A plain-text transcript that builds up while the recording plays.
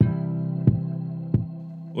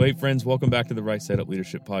Well, hey, friends, welcome back to the Right Side Up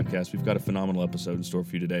Leadership Podcast. We've got a phenomenal episode in store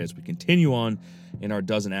for you today as we continue on in our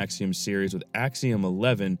Dozen Axioms series with Axiom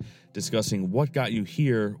 11, discussing what got you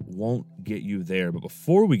here won't get you there. But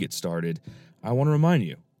before we get started, I want to remind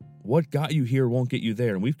you, what got you here won't get you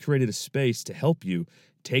there. And we've created a space to help you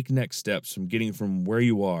take next steps from getting from where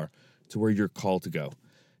you are to where you're called to go.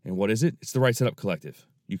 And what is it? It's the Right Side Up Collective.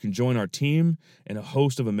 You can join our team and a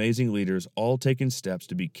host of amazing leaders, all taking steps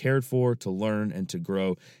to be cared for, to learn, and to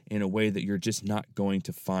grow in a way that you're just not going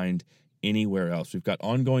to find anywhere else. We've got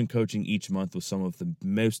ongoing coaching each month with some of the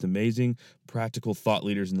most amazing practical thought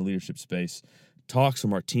leaders in the leadership space, talks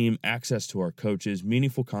from our team, access to our coaches,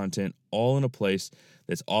 meaningful content, all in a place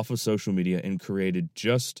that's off of social media and created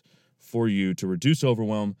just for you to reduce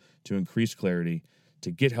overwhelm, to increase clarity, to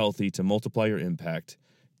get healthy, to multiply your impact.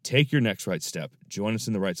 Take your next right step. Join us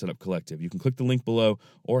in the Right Side Up Collective. You can click the link below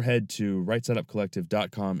or head to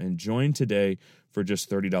rightsideupcollective.com and join today for just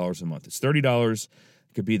 $30 a month. It's $30. It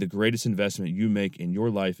could be the greatest investment you make in your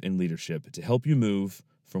life and leadership to help you move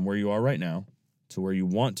from where you are right now to where you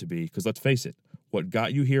want to be. Because let's face it, what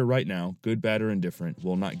got you here right now, good, bad, or indifferent,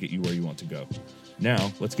 will not get you where you want to go.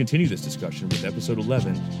 Now, let's continue this discussion with episode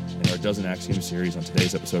 11 in our Dozen Axioms series on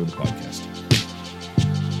today's episode of the podcast.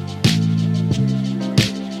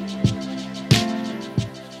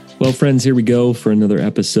 Well, friends, here we go for another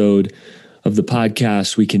episode of the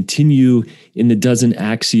podcast. We continue in the Dozen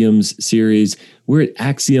Axioms series. We're at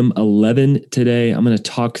Axiom 11 today. I'm going to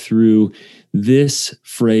talk through this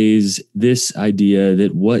phrase, this idea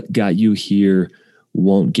that what got you here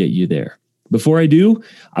won't get you there. Before I do,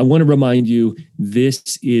 I want to remind you,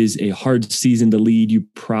 this is a hard season to lead. You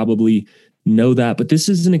probably know that, but this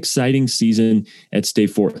is an exciting season at Stay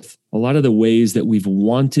Forth. A lot of the ways that we've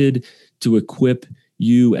wanted to equip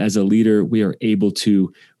you as a leader, we are able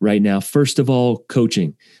to right now. First of all,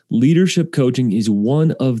 coaching. Leadership coaching is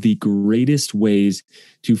one of the greatest ways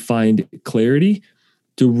to find clarity,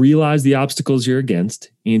 to realize the obstacles you're against,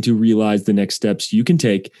 and to realize the next steps you can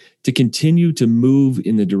take to continue to move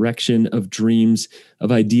in the direction of dreams,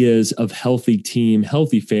 of ideas, of healthy team,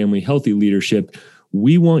 healthy family, healthy leadership.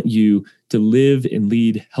 We want you to live and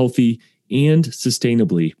lead healthy and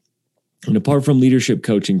sustainably. And apart from leadership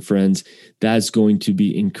coaching, friends, that's going to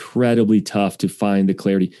be incredibly tough to find the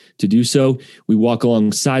clarity to do so. We walk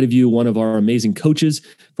alongside of you. One of our amazing coaches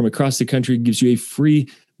from across the country gives you a free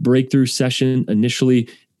breakthrough session initially.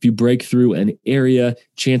 If you break through an area,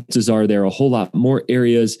 chances are there are a whole lot more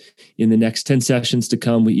areas in the next 10 sessions to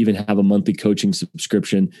come. We even have a monthly coaching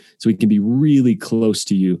subscription, so we can be really close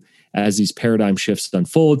to you as these paradigm shifts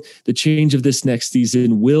unfold. The change of this next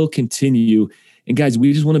season will continue. And guys,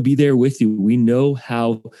 we just want to be there with you. We know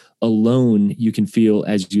how alone you can feel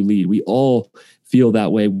as you lead. We all feel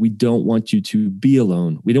that way. We don't want you to be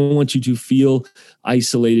alone. We don't want you to feel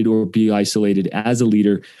isolated or be isolated as a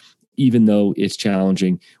leader, even though it's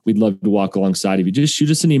challenging. We'd love to walk alongside of you. Just shoot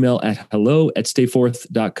us an email at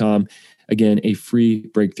hello@stayforth.com. Again, a free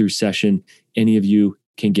breakthrough session any of you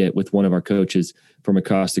can get with one of our coaches from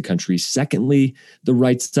across the country. Secondly, the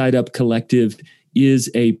Right Side Up Collective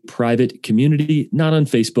is a private community, not on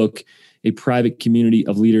Facebook, a private community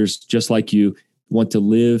of leaders just like you want to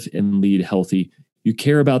live and lead healthy. You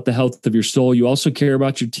care about the health of your soul. You also care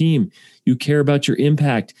about your team. You care about your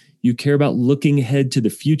impact. You care about looking ahead to the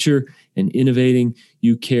future and innovating.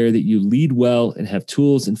 You care that you lead well and have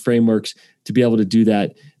tools and frameworks to be able to do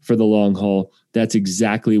that for the long haul. That's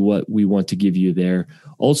exactly what we want to give you there.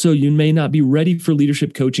 Also, you may not be ready for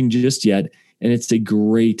leadership coaching just yet, and it's a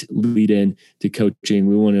great lead in to coaching.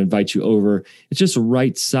 We want to invite you over. It's just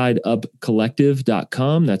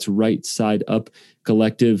rightsideupcollective.com. That's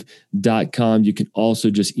rightsideupcollective.com. You can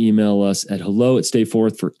also just email us at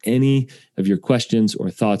hello@stayforth for any of your questions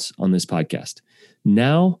or thoughts on this podcast.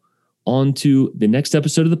 Now, on to the next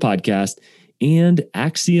episode of the podcast and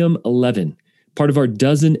Axiom 11. Part of our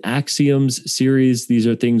Dozen Axioms series. These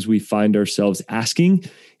are things we find ourselves asking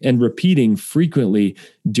and repeating frequently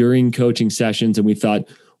during coaching sessions. And we thought,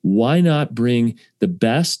 why not bring the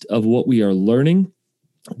best of what we are learning,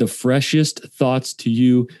 the freshest thoughts to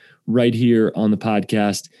you right here on the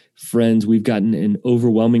podcast? Friends, we've gotten an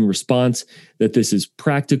overwhelming response that this is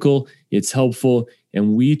practical, it's helpful,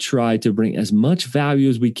 and we try to bring as much value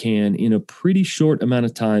as we can in a pretty short amount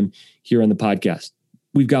of time here on the podcast.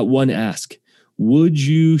 We've got one ask. Would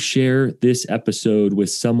you share this episode with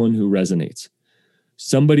someone who resonates?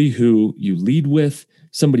 Somebody who you lead with,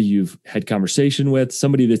 somebody you've had conversation with,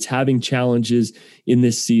 somebody that's having challenges in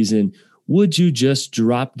this season. Would you just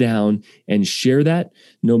drop down and share that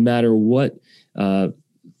no matter what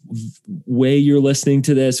way you're listening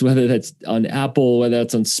to this, whether that's on Apple, whether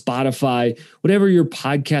that's on Spotify, whatever your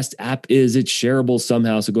podcast app is, it's shareable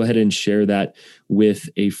somehow. So go ahead and share that with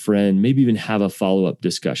a friend, maybe even have a follow-up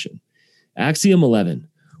discussion. Axiom 11,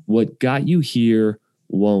 what got you here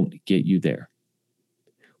won't get you there.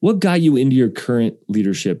 What got you into your current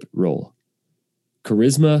leadership role?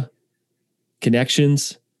 Charisma,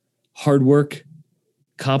 connections, hard work,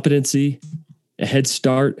 competency, a head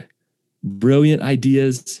start, brilliant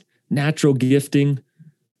ideas, natural gifting,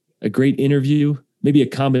 a great interview, maybe a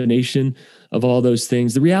combination of all those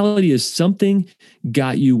things. The reality is something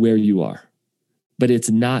got you where you are, but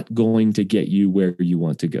it's not going to get you where you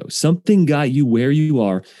want to go. Something got you where you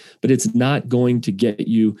are, but it's not going to get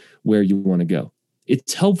you where you want to go.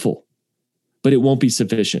 It's helpful, but it won't be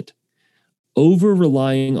sufficient.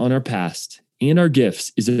 Over-relying on our past and our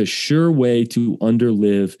gifts is a sure way to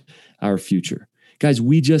underlive our future. Guys,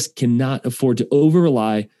 we just cannot afford to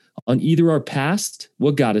over-rely on either our past,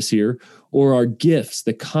 what got us here, or our gifts,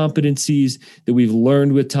 the competencies that we've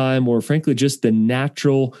learned with time, or frankly, just the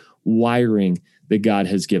natural wiring that God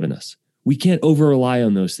has given us. We can't over-rely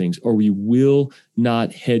on those things, or we will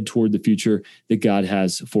not head toward the future that God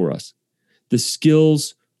has for us. The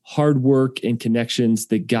skills, hard work, and connections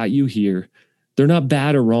that got you here, they're not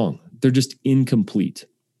bad or wrong. They're just incomplete.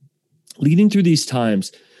 Leading through these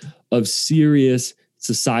times of serious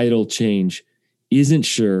societal change isn't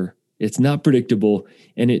sure, it's not predictable,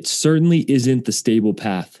 and it certainly isn't the stable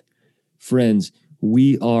path. Friends,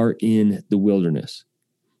 we are in the wilderness.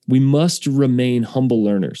 We must remain humble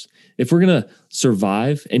learners. If we're going to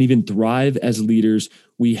survive and even thrive as leaders,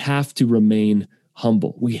 we have to remain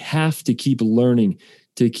humble. We have to keep learning,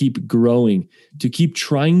 to keep growing, to keep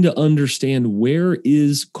trying to understand where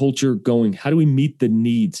is culture going? How do we meet the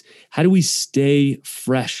needs? How do we stay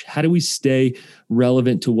fresh? How do we stay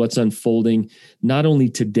relevant to what's unfolding, not only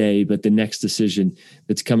today, but the next decision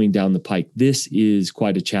that's coming down the pike? This is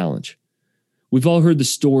quite a challenge. We've all heard the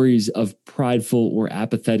stories of prideful or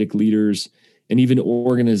apathetic leaders and even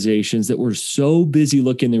organizations that were so busy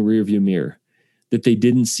looking in the rearview mirror that they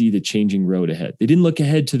didn't see the changing road ahead. They didn't look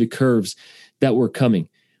ahead to the curves that were coming.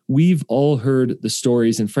 We've all heard the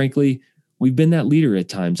stories, and frankly, we've been that leader at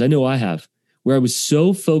times. I know I have, where I was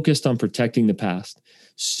so focused on protecting the past,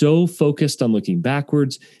 so focused on looking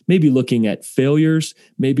backwards, maybe looking at failures,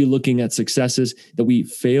 maybe looking at successes, that we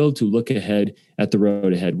failed to look ahead at the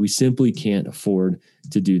road ahead. We simply can't afford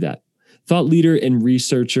to do that. Thought leader and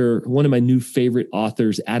researcher, one of my new favorite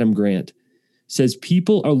authors, Adam Grant, says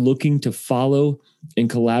people are looking to follow and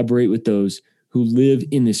collaborate with those who live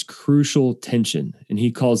in this crucial tension. And he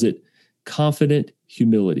calls it confident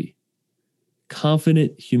humility.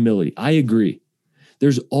 Confident humility. I agree.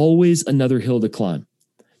 There's always another hill to climb.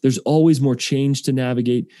 There's always more change to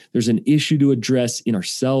navigate. There's an issue to address in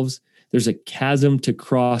ourselves. There's a chasm to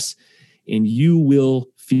cross, and you will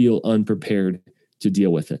feel unprepared to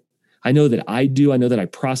deal with it. I know that I do. I know that I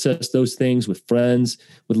process those things with friends,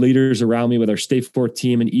 with leaders around me, with our Stay Forth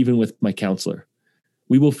team, and even with my counselor.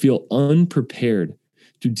 We will feel unprepared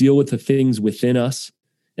to deal with the things within us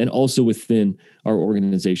and also within our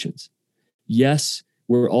organizations. Yes,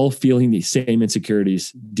 we're all feeling these same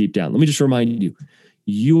insecurities deep down. Let me just remind you,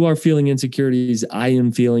 you are feeling insecurities. I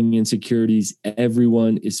am feeling insecurities.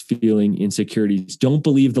 Everyone is feeling insecurities. Don't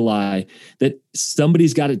believe the lie that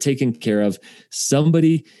somebody's got it taken care of.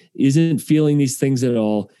 Somebody isn't feeling these things at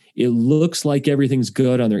all. It looks like everything's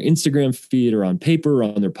good on their Instagram feed or on paper or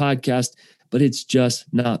on their podcast, but it's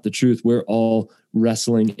just not the truth. We're all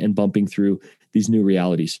wrestling and bumping through these new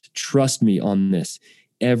realities. Trust me on this.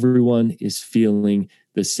 Everyone is feeling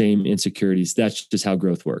the same insecurities. That's just how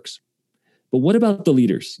growth works. But what about the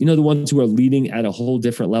leaders? You know, the ones who are leading at a whole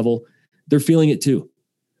different level, they're feeling it too.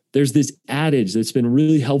 There's this adage that's been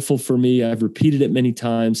really helpful for me. I've repeated it many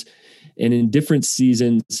times. And in different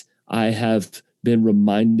seasons, I have been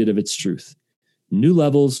reminded of its truth. New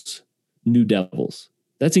levels, new devils.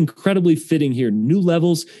 That's incredibly fitting here. New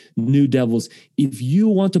levels, new devils. If you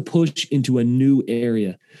want to push into a new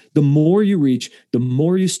area, the more you reach, the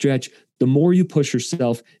more you stretch, the more you push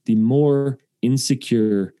yourself, the more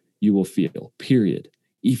insecure you will feel, period.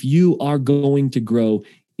 If you are going to grow,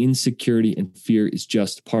 insecurity and fear is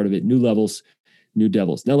just part of it. New levels, new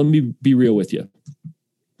devils. Now, let me be real with you.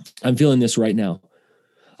 I'm feeling this right now.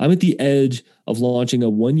 I'm at the edge of launching a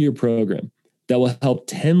one-year program that will help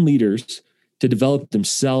 10 leaders to develop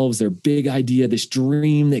themselves, their big idea, this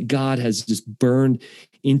dream that God has just burned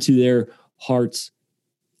into their hearts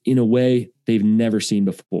in a way they've never seen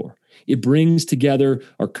before. It brings together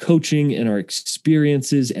our coaching and our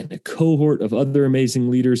experiences and a cohort of other amazing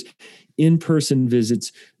leaders in-person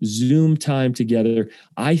visits, Zoom time together.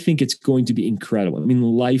 I think it's going to be incredible. I mean,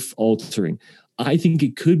 life-altering. I think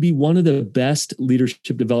it could be one of the best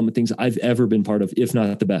leadership development things I've ever been part of, if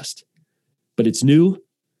not the best. But it's new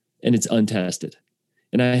and it's untested.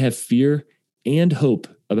 And I have fear and hope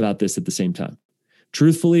about this at the same time.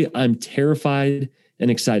 Truthfully, I'm terrified and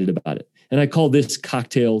excited about it. And I call this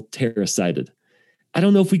cocktail terracited. I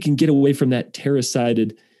don't know if we can get away from that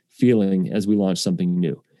terracited feeling as we launch something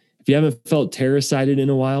new. If you haven't felt terracited in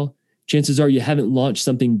a while, chances are you haven't launched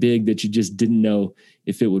something big that you just didn't know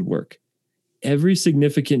if it would work. Every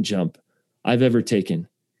significant jump I've ever taken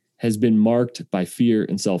has been marked by fear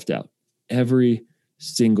and self-doubt. Every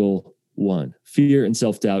single one. Fear and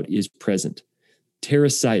self-doubt is present.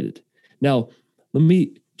 Terracited. Now, let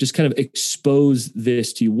me just kind of expose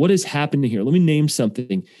this to you. What is happening here? Let me name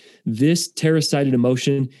something. This terracited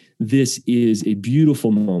emotion, this is a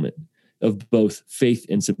beautiful moment of both faith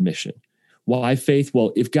and submission. Why faith?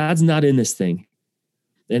 Well, if God's not in this thing,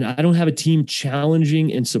 and I don't have a team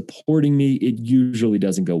challenging and supporting me, it usually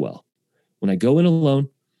doesn't go well. When I go in alone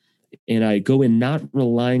and I go in not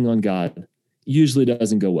relying on God, it usually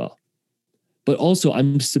doesn't go well. But also,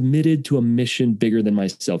 I'm submitted to a mission bigger than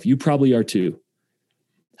myself. You probably are too.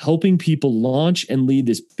 Helping people launch and lead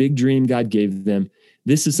this big dream God gave them.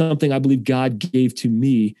 This is something I believe God gave to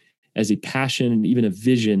me as a passion and even a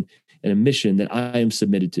vision and a mission that I am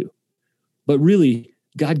submitted to. But really,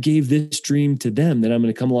 God gave this dream to them that I'm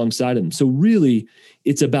going to come alongside of them. So really,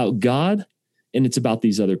 it's about God and it's about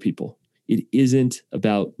these other people. It isn't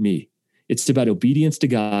about me. It's about obedience to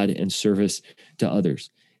God and service to others.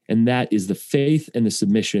 And that is the faith and the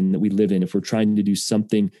submission that we live in if we're trying to do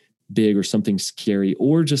something big or something scary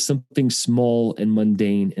or just something small and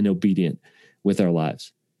mundane and obedient with our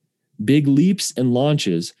lives. Big leaps and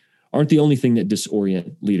launches aren't the only thing that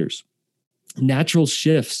disorient leaders. Natural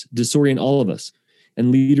shifts disorient all of us,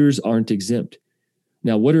 and leaders aren't exempt.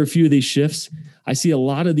 Now, what are a few of these shifts? I see a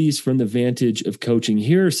lot of these from the vantage of coaching.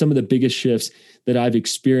 Here are some of the biggest shifts that I've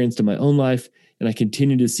experienced in my own life, and I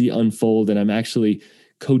continue to see unfold, and I'm actually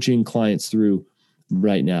coaching clients through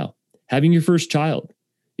right now. Having your first child,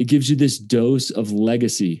 it gives you this dose of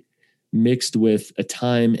legacy mixed with a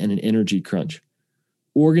time and an energy crunch.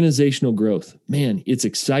 Organizational growth, man, it's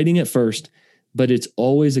exciting at first, but it's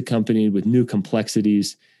always accompanied with new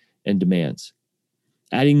complexities and demands.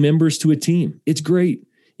 Adding members to a team, it's great.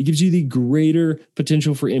 It gives you the greater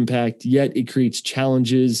potential for impact, yet it creates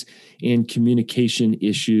challenges and communication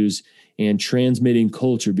issues, and transmitting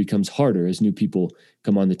culture becomes harder as new people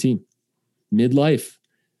come on the team. Midlife,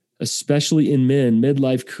 especially in men,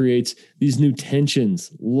 midlife creates these new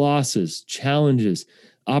tensions, losses, challenges,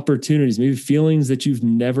 opportunities, maybe feelings that you've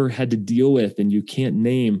never had to deal with and you can't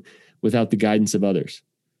name without the guidance of others.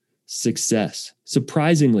 Success.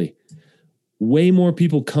 Surprisingly, way more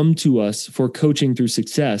people come to us for coaching through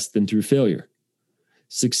success than through failure.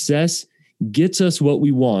 Success gets us what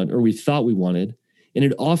we want or we thought we wanted, and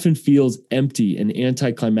it often feels empty and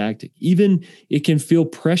anticlimactic. Even it can feel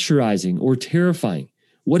pressurizing or terrifying.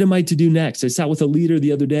 What am I to do next? I sat with a leader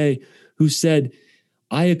the other day who said,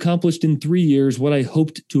 I accomplished in 3 years what I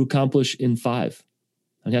hoped to accomplish in 5.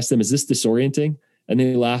 I asked them, is this disorienting? And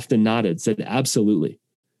they laughed and nodded, said, absolutely.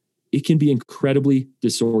 It can be incredibly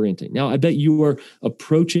disorienting. Now, I bet you are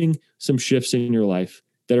approaching some shifts in your life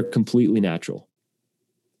that are completely natural.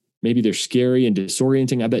 Maybe they're scary and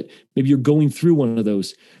disorienting. I bet maybe you're going through one of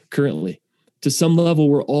those currently. To some level,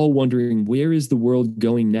 we're all wondering, where is the world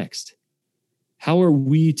going next? How are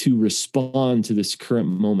we to respond to this current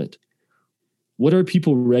moment? What are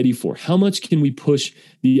people ready for? How much can we push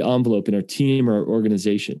the envelope in our team or our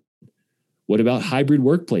organization? What about hybrid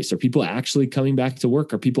workplace? Are people actually coming back to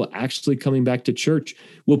work? Are people actually coming back to church?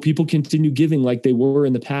 Will people continue giving like they were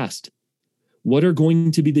in the past? What are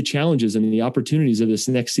going to be the challenges and the opportunities of this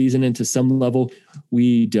next season? And to some level,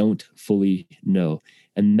 we don't fully know.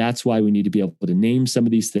 And that's why we need to be able to name some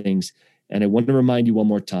of these things. And I want to remind you one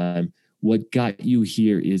more time, what got you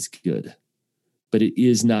here is good, but it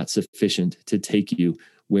is not sufficient to take you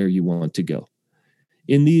where you want to go.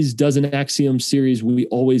 In these Dozen Axioms series, we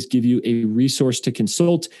always give you a resource to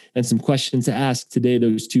consult and some questions to ask. Today,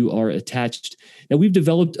 those two are attached. Now, we've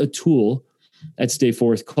developed a tool at Stay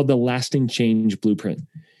Forth called the Lasting Change Blueprint.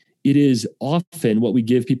 It is often what we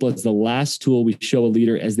give people as the last tool we show a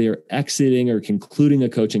leader as they are exiting or concluding a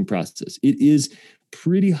coaching process. It is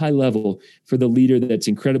pretty high level for the leader that's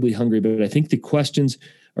incredibly hungry, but I think the questions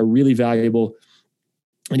are really valuable.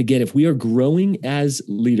 And again, if we are growing as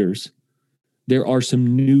leaders, there are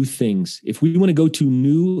some new things. If we want to go to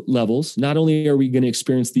new levels, not only are we going to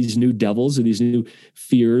experience these new devils or these new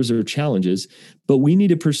fears or challenges, but we need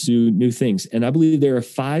to pursue new things. And I believe there are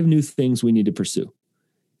 5 new things we need to pursue.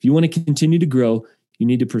 If you want to continue to grow, you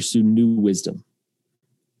need to pursue new wisdom.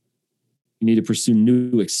 You need to pursue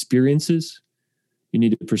new experiences. You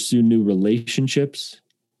need to pursue new relationships.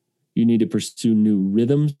 You need to pursue new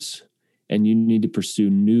rhythms. And you need to pursue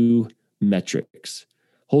new metrics.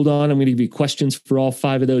 Hold on, I'm going to give you questions for all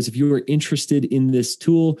 5 of those. If you are interested in this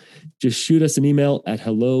tool, just shoot us an email at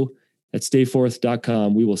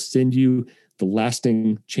hello@stayforth.com. We will send you the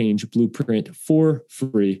lasting change blueprint for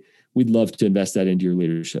free. We'd love to invest that into your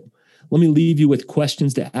leadership. Let me leave you with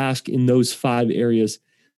questions to ask in those 5 areas.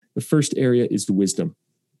 The first area is the wisdom.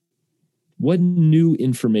 What new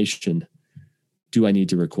information do I need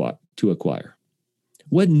to acquire?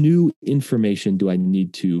 What new information do I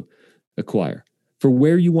need to acquire? For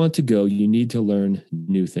where you want to go, you need to learn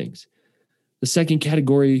new things. The second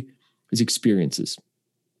category is experiences.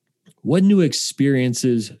 What new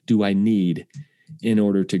experiences do I need in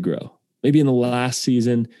order to grow? Maybe in the last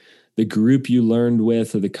season, the group you learned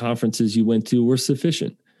with or the conferences you went to were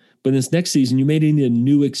sufficient. But in this next season, you may need a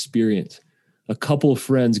new experience. A couple of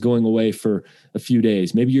friends going away for a few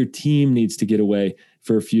days. Maybe your team needs to get away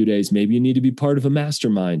for a few days. Maybe you need to be part of a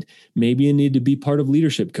mastermind. Maybe you need to be part of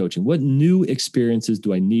leadership coaching. What new experiences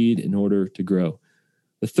do I need in order to grow?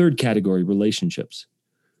 The third category, relationships.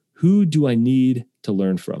 Who do I need to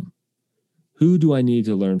learn from? Who do I need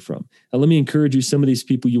to learn from? Now, let me encourage you, some of these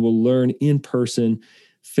people you will learn in person,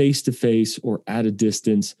 face-to-face, or at a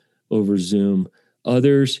distance over Zoom.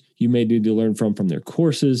 Others you may need to learn from their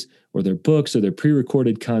courses or their books or their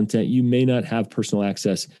pre-recorded content. You may not have personal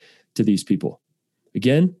access to these people.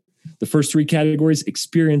 Again, the first 3 categories,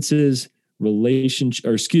 experiences,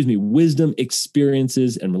 wisdom,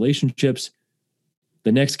 experiences, and relationships.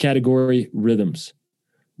 The next category, rhythms.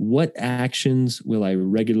 What actions will I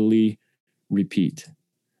regularly repeat?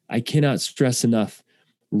 I cannot stress enough,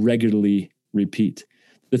 regularly repeat.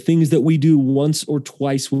 The things that we do once or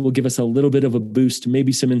twice will give us a little bit of a boost,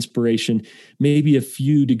 maybe some inspiration, maybe a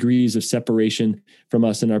few degrees of separation from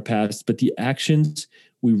us in our past. But the actions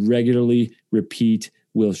we regularly repeat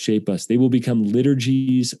will shape us. They will become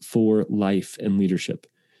liturgies for life and leadership.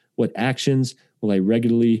 What actions will I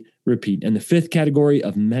regularly repeat? And the 5th category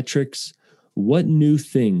of metrics, what new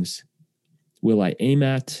things will I aim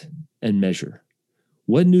at and measure?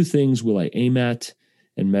 What new things will I aim at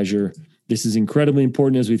and measure? This is incredibly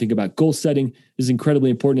important as we think about goal setting. This is incredibly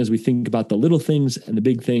important as we think about the little things and the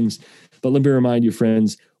big things. But let me remind you,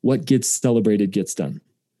 friends, what gets celebrated gets done.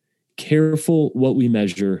 Careful what we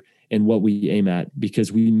measure and what we aim at,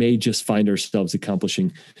 because we may just find ourselves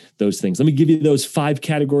accomplishing those things. Let me give you those 5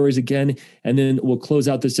 categories again, and then we'll close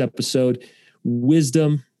out this episode.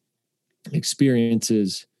 Wisdom,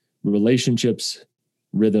 experiences, relationships,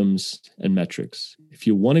 rhythms, and metrics. If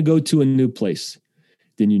you want to go to a new place,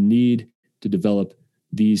 then you need to develop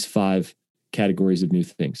these 5 categories of new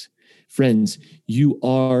things. Friends, you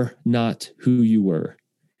are not who you were,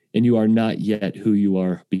 and you are not yet who you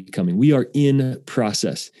are becoming. We are in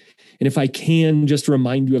process. And if I can just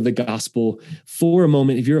remind you of the gospel for a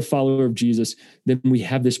moment, if you're a follower of Jesus, then we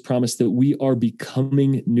have this promise that we are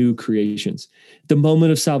becoming new creations. At the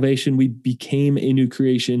moment of salvation, we became a new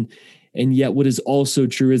creation. And yet what is also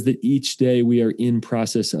true is that each day we are in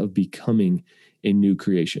process of becoming a new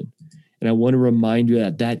creation. And I want to remind you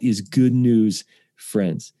that that is good news,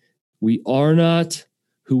 friends. We are not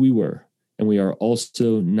who we were, and we are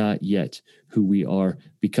also not yet who we are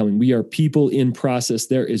becoming. We are people in process.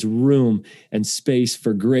 There is room and space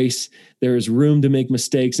for grace. There is room to make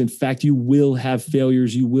mistakes. In fact, you will have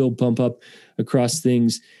failures. You will bump up across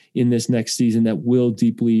things in this next season that will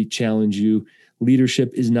deeply challenge you.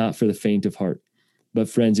 Leadership is not for the faint of heart. But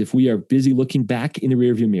friends, if we are busy looking back in the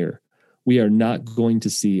rearview mirror, we are not going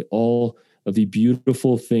to see all of the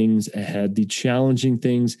beautiful things ahead, the challenging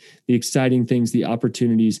things, the exciting things, the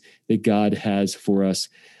opportunities that God has for us.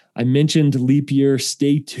 I mentioned leap year.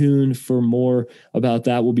 Stay tuned for more about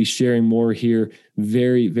that. We'll be sharing more here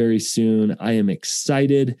very, very soon. I am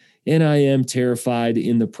excited and I am terrified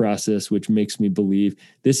in the process, which makes me believe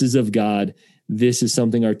this is of God. This is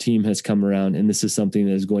something our team has come around, and this is something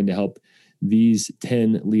that is going to help these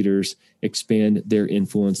 10 leaders expand their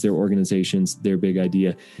influence, their organizations, their big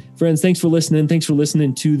idea. Friends, thanks for listening. Thanks for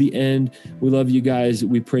listening to the end. We love you guys.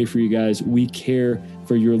 We pray for you guys. We care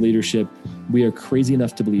for your leadership. We are crazy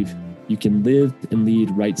enough to believe you can live and lead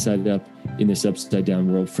right side up in this upside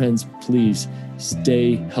down world. Friends, please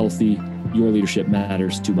stay healthy. Your leadership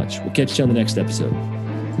matters too much. We'll catch you on the next episode.